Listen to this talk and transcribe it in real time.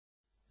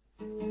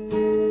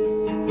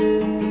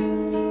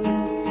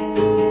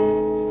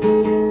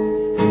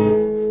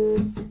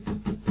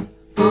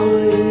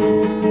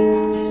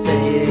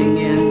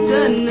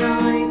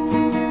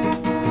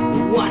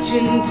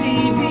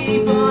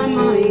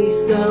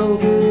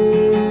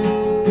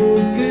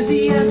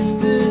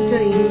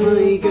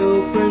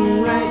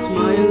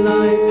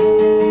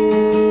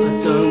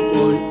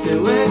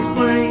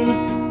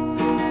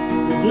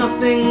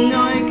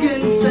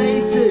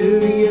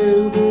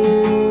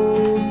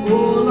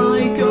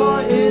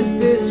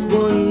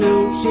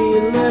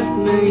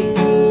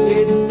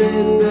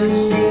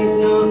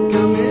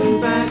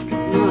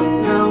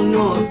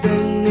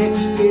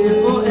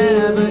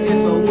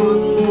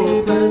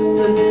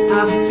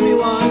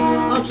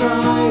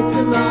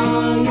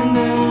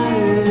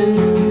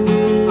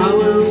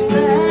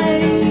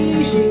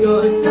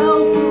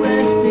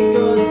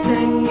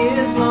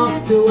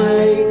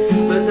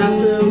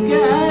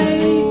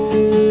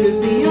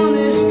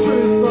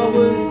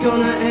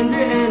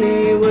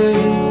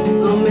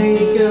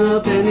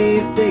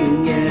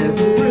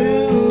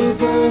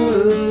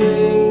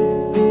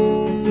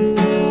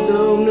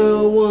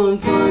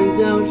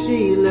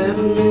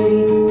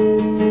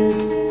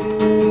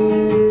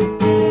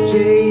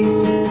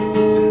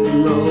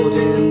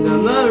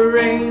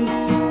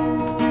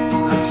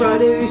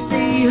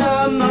see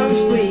her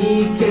most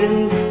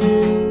weekends,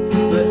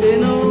 but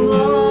in all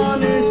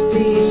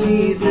honesty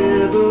she's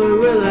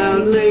never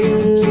allowed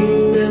late. She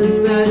says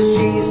that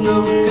she's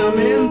not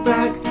coming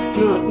back,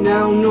 not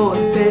now, not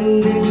then,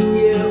 next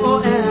year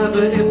or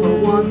ever. If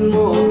one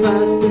more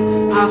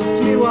person asks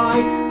me why,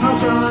 I'll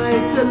try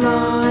to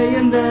lie,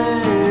 and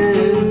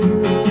then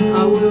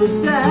I will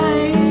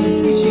say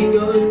she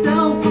got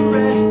herself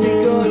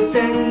arrested, got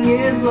 10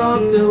 years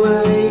locked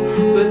away.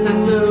 But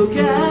that's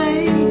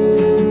okay,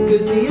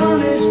 cause the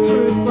honest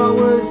truth, I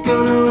was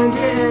gonna end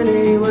it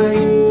anyway.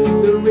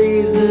 The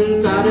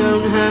reasons, I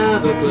don't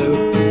have a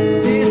clue.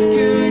 This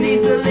could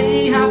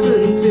easily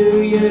happen to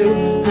you,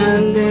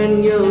 and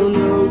then you'll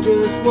know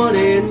just what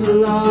it's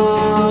like.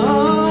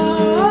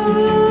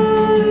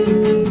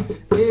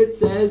 It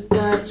says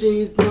that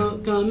she's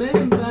not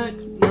coming back,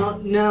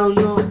 not now,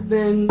 not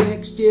then,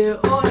 next year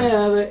or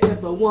ever.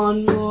 If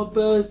one more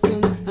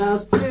person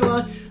asks me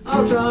why,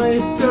 I'll try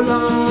to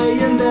lie,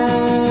 and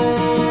then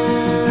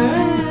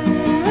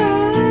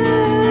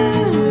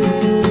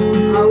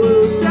I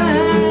will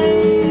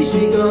say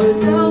she got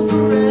herself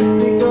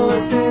arrested,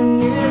 got 10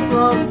 years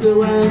locked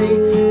away.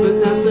 But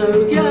that's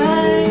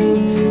okay,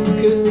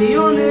 cause the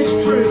honest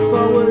truth,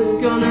 I was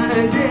gonna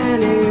end it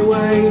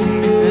anyway.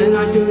 And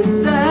I could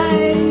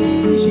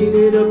say she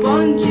did a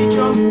bungee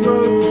jump,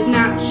 rope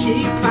snap,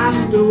 she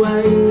passed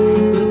away.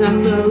 But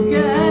that's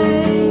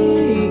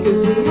okay,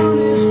 cause the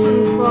honest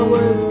truth, I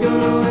was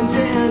gonna end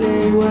it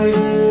anyway.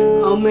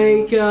 I'll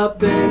make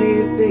up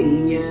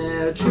anything,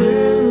 yeah,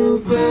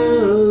 truthfully,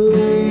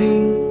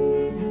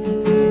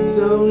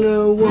 so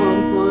no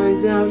one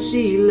finds out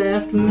she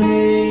left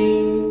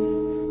me.